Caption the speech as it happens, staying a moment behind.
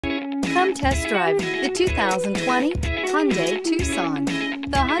Come test drive the 2020 Hyundai Tucson.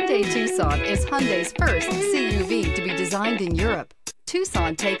 The Hyundai Tucson is Hyundai's first CUV to be designed in Europe.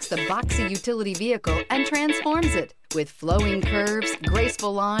 Tucson takes the boxy utility vehicle and transforms it. With flowing curves,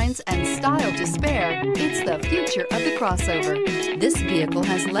 graceful lines, and style to spare, it's the future of the crossover. This vehicle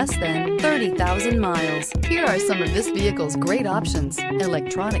has less than 30,000 miles. Here are some of this vehicle's great options: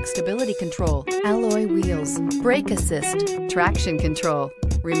 electronic stability control, alloy wheels, brake assist, traction control,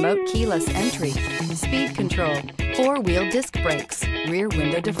 remote keyless entry, speed control, four-wheel disc brakes, rear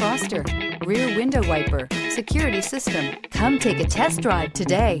window defroster, rear window wiper, security system. Come take a test drive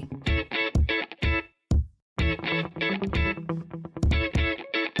today.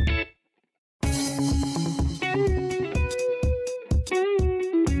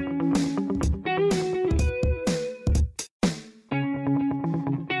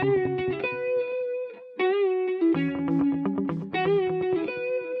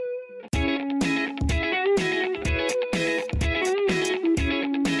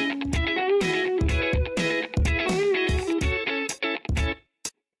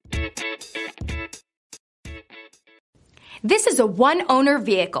 This is a one-owner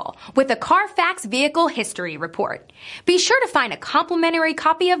vehicle with a Carfax Vehicle History Report. Be sure to find a complimentary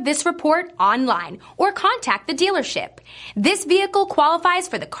copy of this report online or contact the dealership. This vehicle qualifies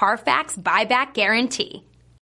for the Carfax Buyback Guarantee.